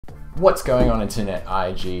What's going on, Internet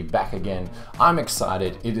IG? Back again. I'm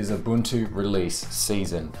excited. It is Ubuntu release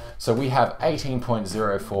season. So we have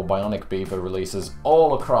 18.04 Bionic Beaver releases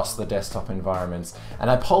all across the desktop environments. And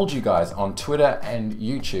I polled you guys on Twitter and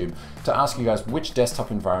YouTube to ask you guys which desktop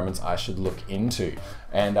environments I should look into.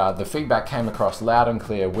 And the feedback came across loud and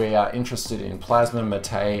clear. We are interested in Plasma,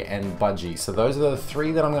 Mate, and Budgie. So those are the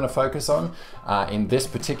three that I'm going to focus on in this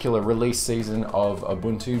particular release season of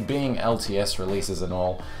Ubuntu, being LTS releases and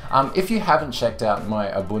all. If you haven't checked out my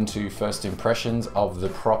Ubuntu first impressions of the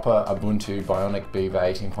proper Ubuntu Bionic Beaver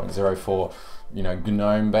 18.04,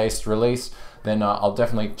 GNOME-based release, then I'll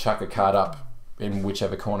definitely chuck a card up in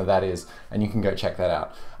whichever corner that is, and you can go check that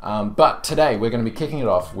out. But today we're going to be kicking it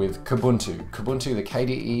off with Kubuntu, the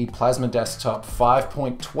KDE Plasma Desktop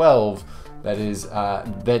 5.12 that is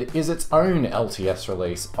its own LTS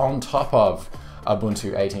release on top of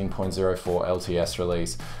Ubuntu 18.04 LTS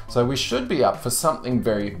release. So we should be up for something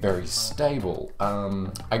very, very stable.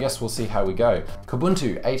 I guess we'll see how we go.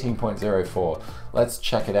 Kubuntu 18.04, let's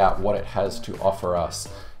check it out, what it has to offer us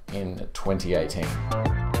in 2018.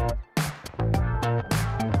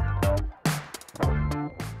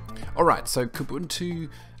 Alright, so Kubuntu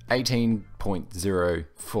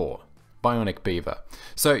 18.04, Bionic Beaver.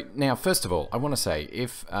 So now, first of all, I want to say,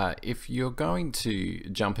 if you're going to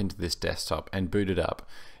jump into this desktop and boot it up,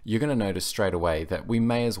 you're going to notice straight away that we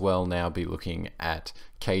may as well now be looking at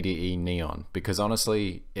KDE Neon, because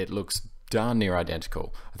honestly, it looks darn near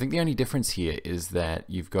identical. I think the only difference here is that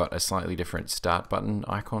you've got a slightly different start button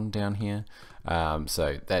icon down here.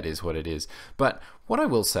 So that is what it is. But what I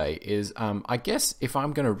will say is, I guess if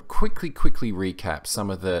I'm going to quickly recap some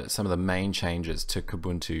of the main changes to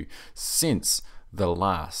Kubuntu since the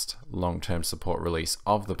last long-term support release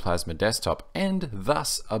of the Plasma Desktop and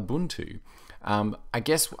thus Ubuntu, I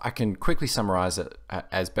guess I can quickly summarize it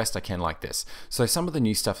as best I can like this. So some of the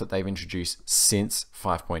new stuff that they've introduced since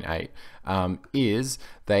 5.8 is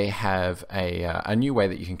they have a new way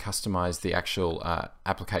that you can customize the actual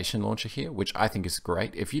application launcher here, which I think is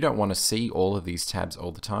great. If you don't want to see all of these tabs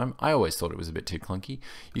all the time, I always thought it was a bit too clunky.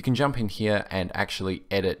 You can jump in here and actually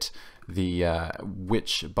edit the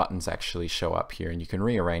which buttons actually show up here, and you can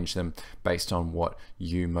rearrange them based on what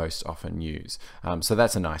you most often use. So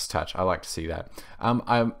that's a nice touch. I like to see that.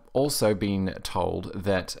 I've also been told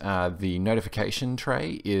that the notification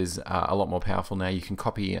tray is a lot more powerful now. You can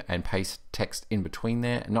copy and paste text in between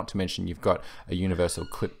there, and not to mention you've got a universal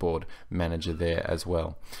clipboard manager there as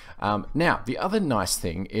well. Now, the other nice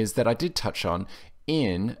thing is that I did touch on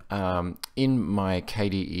in my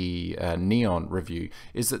KDE Neon review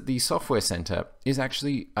is that the software center is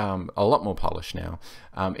actually a lot more polished now.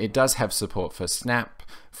 It does have support for Snap,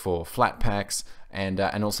 for Flatpaks, and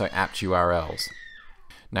also apt URLs.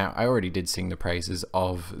 Now, I already did sing the praises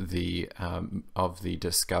of the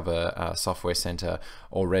Discover Software Center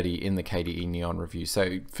already in the KDE Neon review,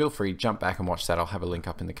 so feel free, jump back and watch that. I'll have a link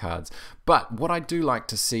up in the cards. But what I do like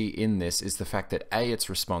to see in this is the fact that A, it's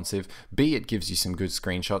responsive, B, it gives you some good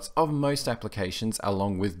screenshots of most applications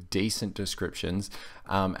along with decent descriptions,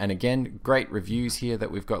 and again, great reviews here that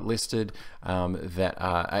we've got listed that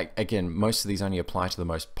are, again, most of these only apply to the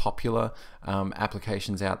most popular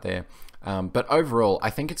applications out there. But overall, I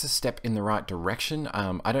think it's a step in the right direction.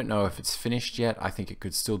 I don't know if it's finished yet. I think it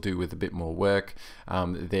could still do with a bit more work.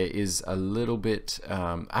 There is a little bit,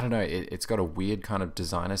 I don't know, it's got a weird kind of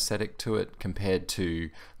design aesthetic to it compared to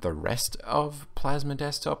the rest of Plasma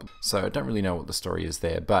Desktop. So I don't really know what the story is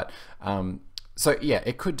there. But so yeah,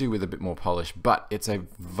 it could do with a bit more polish, but it's a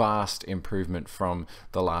vast improvement from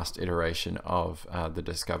the last iteration of the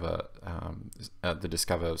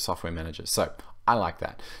Discover Software Manager. So I like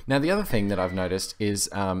that. Now, the other thing that I've noticed is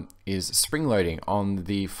spring loading on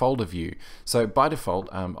the folder view. So by default,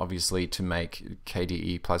 obviously, to make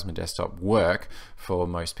KDE Plasma Desktop work for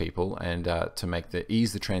most people and to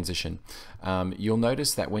ease the transition, you'll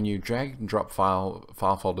notice that when you drag and drop file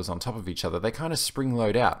folders on top of each other, they kind of spring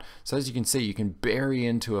load out. So as you can see, you can bury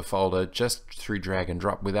into a folder just through drag and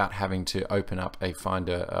drop without having to open up a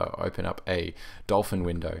Finder, open up a Dolphin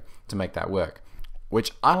window to make that work,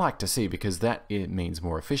 which I like to see because it means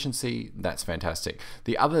more efficiency. That's fantastic.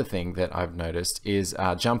 The other thing that I've noticed is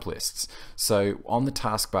jump lists. So on the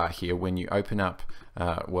taskbar here, when you open up,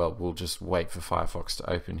 well, we'll just wait for Firefox to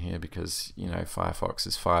open here because, Firefox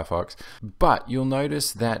is Firefox. But you'll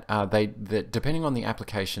notice that that depending on the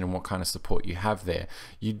application and what kind of support you have there,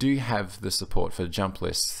 you do have the support for jump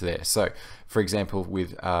lists there. So for example,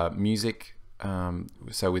 with music,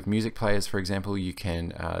 so with music players, for example, you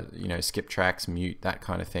can skip tracks, mute, that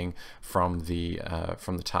kind of thing from the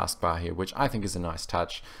taskbar here, which I think is a nice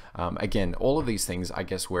touch. Again, all of these things I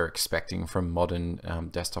guess we're expecting from modern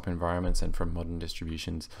desktop environments and from modern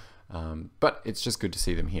distributions. But it's just good to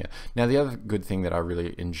see them here. Now, the other good thing that I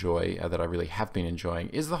really enjoy, that I really have been enjoying,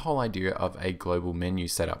 is the whole idea of a global menu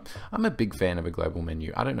setup. I'm a big fan of a global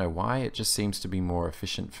menu. I don't know why, it just seems to be more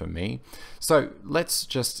efficient for me. So let's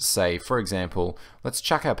just say, for example, let's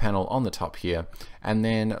chuck our panel on the top here, and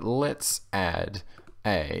then let's add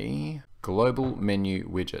a global menu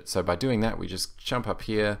widget. So by doing that, we just jump up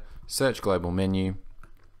here, search global menu,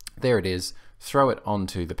 there it is, throw it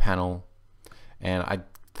onto the panel, and I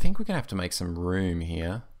think we're gonna have to make some room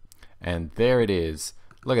here, and there it is.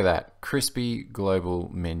 Look at that, crispy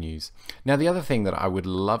global menus. Now, the other thing that I would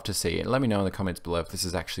love to see, and let me know in the comments below if this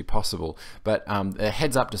is actually possible, but a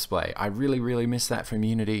heads-up display. I really miss that from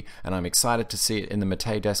Unity, and I'm excited to see it in the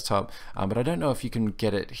Mate desktop, but I don't know if you can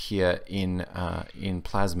get it here in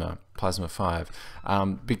Plasma 5,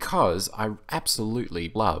 because I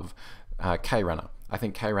absolutely love KRunner. I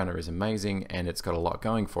think KRunner is amazing, and it's got a lot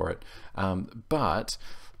going for it, but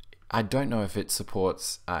I don't know if it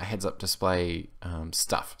supports heads-up display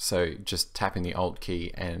stuff. So just tapping the Alt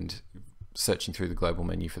key and searching through the global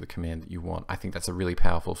menu for the command that you want. I think that's a really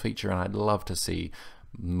powerful feature, and I'd love to see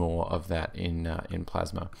more of that in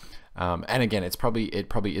Plasma. And again, it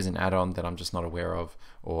probably is an add-on that I'm just not aware of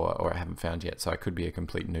or I haven't found yet, so I could be a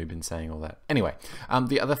complete noob in saying all that. Anyway,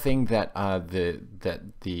 the other thing that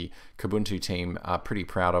the Kubuntu team are pretty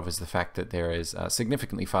proud of is the fact that there is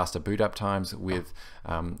significantly faster boot up times with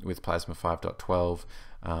Plasma 5.12.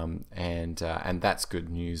 And that's good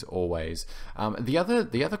news always. The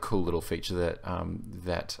other cool little feature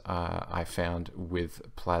that I found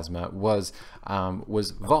with Plasma was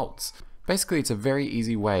vaults. Basically, it's a very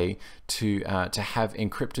easy way to have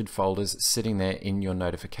encrypted folders sitting there in your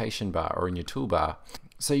notification bar or in your toolbar.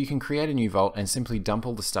 So you can create a new vault and simply dump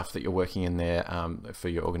all the stuff that you're working in there for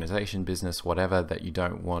your organization, business, whatever, that you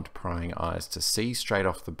don't want prying eyes to see straight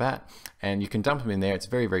off the bat. And you can dump them in there. It's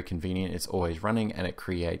very convenient. It's always running, and it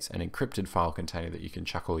creates an encrypted file container that you can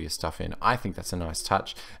chuck all your stuff in. I think that's a nice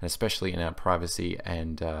touch, and especially in our privacy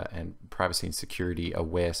and privacy and security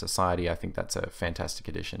aware society, I think that's a fantastic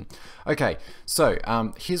addition. Okay, so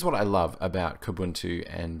here's what I love about Kubuntu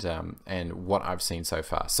and what I've seen so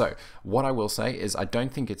far. So what I will say is I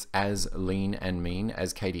don't think it's as lean and mean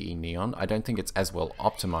as Kde Neon. I don't think it's as well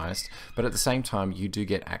optimized, but at the same time, you do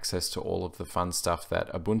get access to all of the fun stuff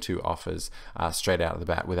that Ubuntu offers straight out of the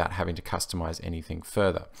bat without having to customize anything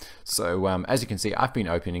further. So as you can see, I've been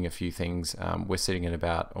opening a few things. We're sitting at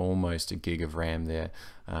about almost a gig of RAM there,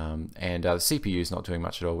 and the CPU is not doing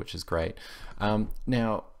much at all, which is great.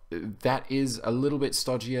 Now, that is a little bit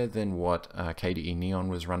stodgier than what Kde Neon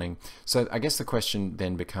was running. So I guess the question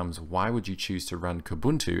then becomes, why would you choose to run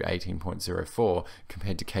Kubuntu 18.04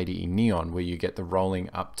 compared to Kde Neon, where you get the rolling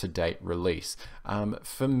up-to-date release?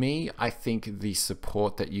 For me, I think the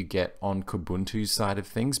support that you get on Kubuntu's side of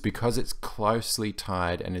things, because it's closely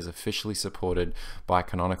tied and is officially supported by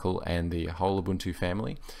Canonical and the whole Ubuntu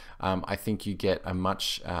family, I think you get a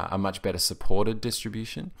much better supported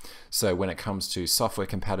distribution. So when it comes to software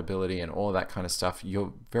compatibility and all that kind of stuff,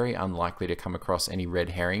 you're very unlikely to come across any red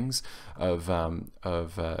herrings of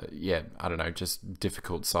yeah, I don't know, just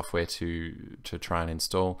difficult software to try and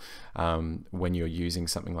install when you're using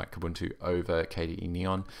something like Kubuntu over Kde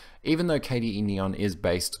Neon. Even though Kde Neon is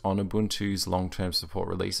based on Ubuntu's long-term support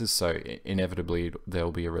releases, so inevitably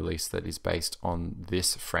there'll be a release that is based on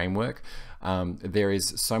this framework, there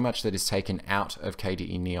is so much that is taken out of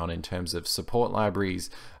Kde Neon in terms of support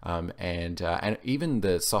libraries and even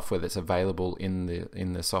the software that's available in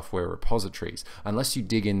the software repositories. Unless you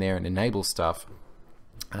dig in there and enable stuff,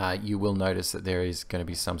 you will notice that there is going to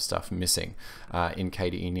be some stuff missing in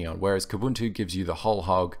Kde Neon, whereas Kubuntu gives you the whole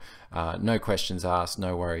hog, no questions asked,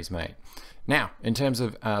 no worries, mate. Now, in terms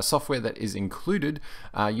of software that is included,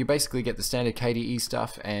 you basically get the standard KDE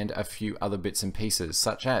stuff and a few other bits and pieces,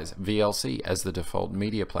 such as VLC as the default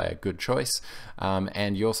media player, good choice,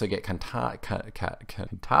 and you also get Cantata.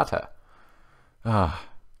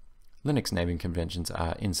 Linux naming conventions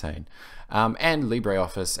are insane. And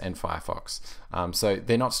LibreOffice and Firefox. So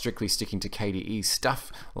they're not strictly sticking to KDE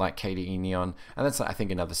stuff like Kde Neon, and that's, I think,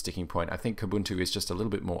 another sticking point. I think Kubuntu is just a little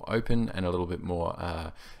bit more open and a little bit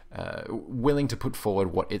more willing to put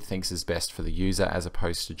forward what it thinks is best for the user, as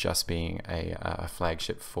opposed to just being a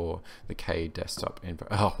flagship for the K desktop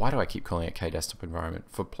environment. Oh, why do I keep calling it K desktop environment?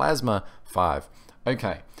 For Plasma 5.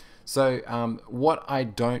 Okay. So what I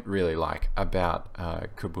don't really like about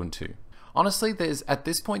Kubuntu, Honestly, at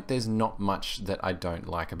this point, there's not much that I don't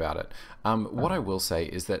like about it. What I will say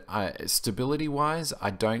is that stability-wise,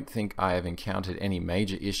 I don't think I have encountered any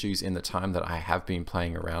major issues in the time that I have been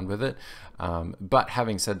playing around with it. But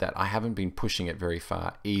having said that, I haven't been pushing it very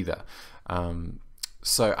far either.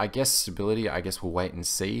 So I guess stability, I guess we'll wait and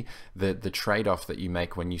see. The trade-off that you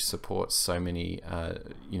make when you support so many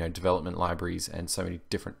development libraries and so many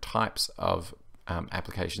different types of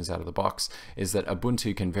applications out of the box is that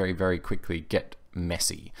Ubuntu can very, very quickly get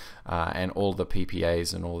messy, and all the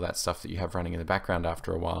PPAs and all that stuff that you have running in the background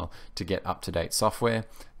after a while to get up-to-date software,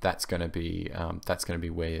 that's going to be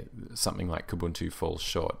where something like Kubuntu falls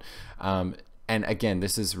short. And again,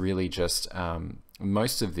 this is really just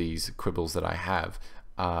most of these quibbles that I have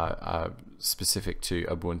are specific to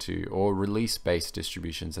Ubuntu or release-based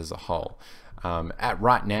distributions as a whole. At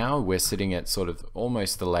right now, we're sitting at sort of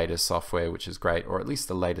almost the latest software, which is great, or at least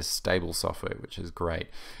the latest stable software, which is great.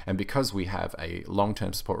 And because we have a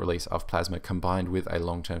long-term support release of Plasma combined with a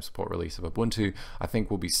long-term support release of Ubuntu, I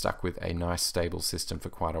think we'll be stuck with a nice stable system for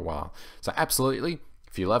quite a while. So absolutely,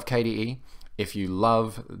 if you love KDE, if you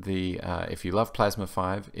love Plasma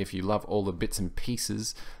 5, if you love all the bits and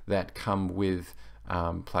pieces that come with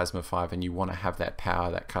Plasma 5, and you want to have that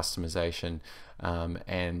power, that customization,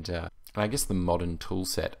 and I guess the modern tool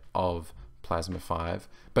set of Plasma 5,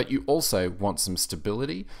 but you also want some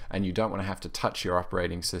stability and you don't want to have to touch your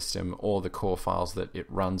operating system or the core files that it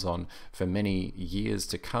runs on for many years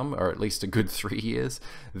to come, or at least a good 3 years,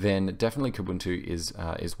 then definitely Kubuntu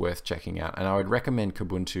is worth checking out. And I would recommend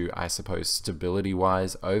Kubuntu, I suppose,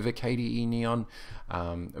 stability-wise over KDE Neon.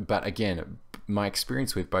 But again, my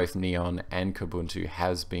experience with both Neon and Kubuntu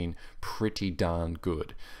has been pretty darn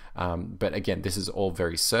good. But again, this is all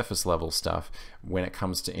very surface level stuff when it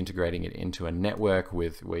comes to integrating it into a network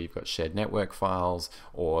with where you've got shared network files,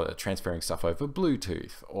 or transferring stuff over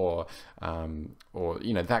Bluetooth, or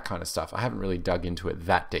that kind of stuff. I haven't really dug into it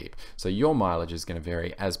that deep, so your mileage is going to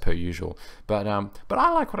vary as per usual. But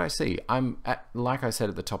I like what I see. Like I said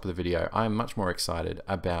at the top of the video, I'm much more excited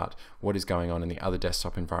about what is going on in the other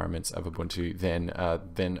desktop environments of Ubuntu than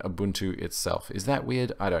Ubuntu itself. Is that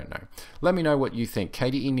weird? I don't know. Let me know what you think.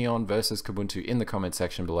 KDE Neon versus Kubuntu in the comment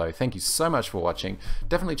section below. Thank you so much for watching.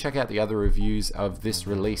 Definitely check out the other reviews of this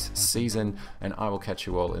release season, and I will catch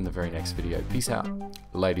you all in the very next video. Peace out,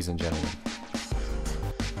 ladies and gentlemen.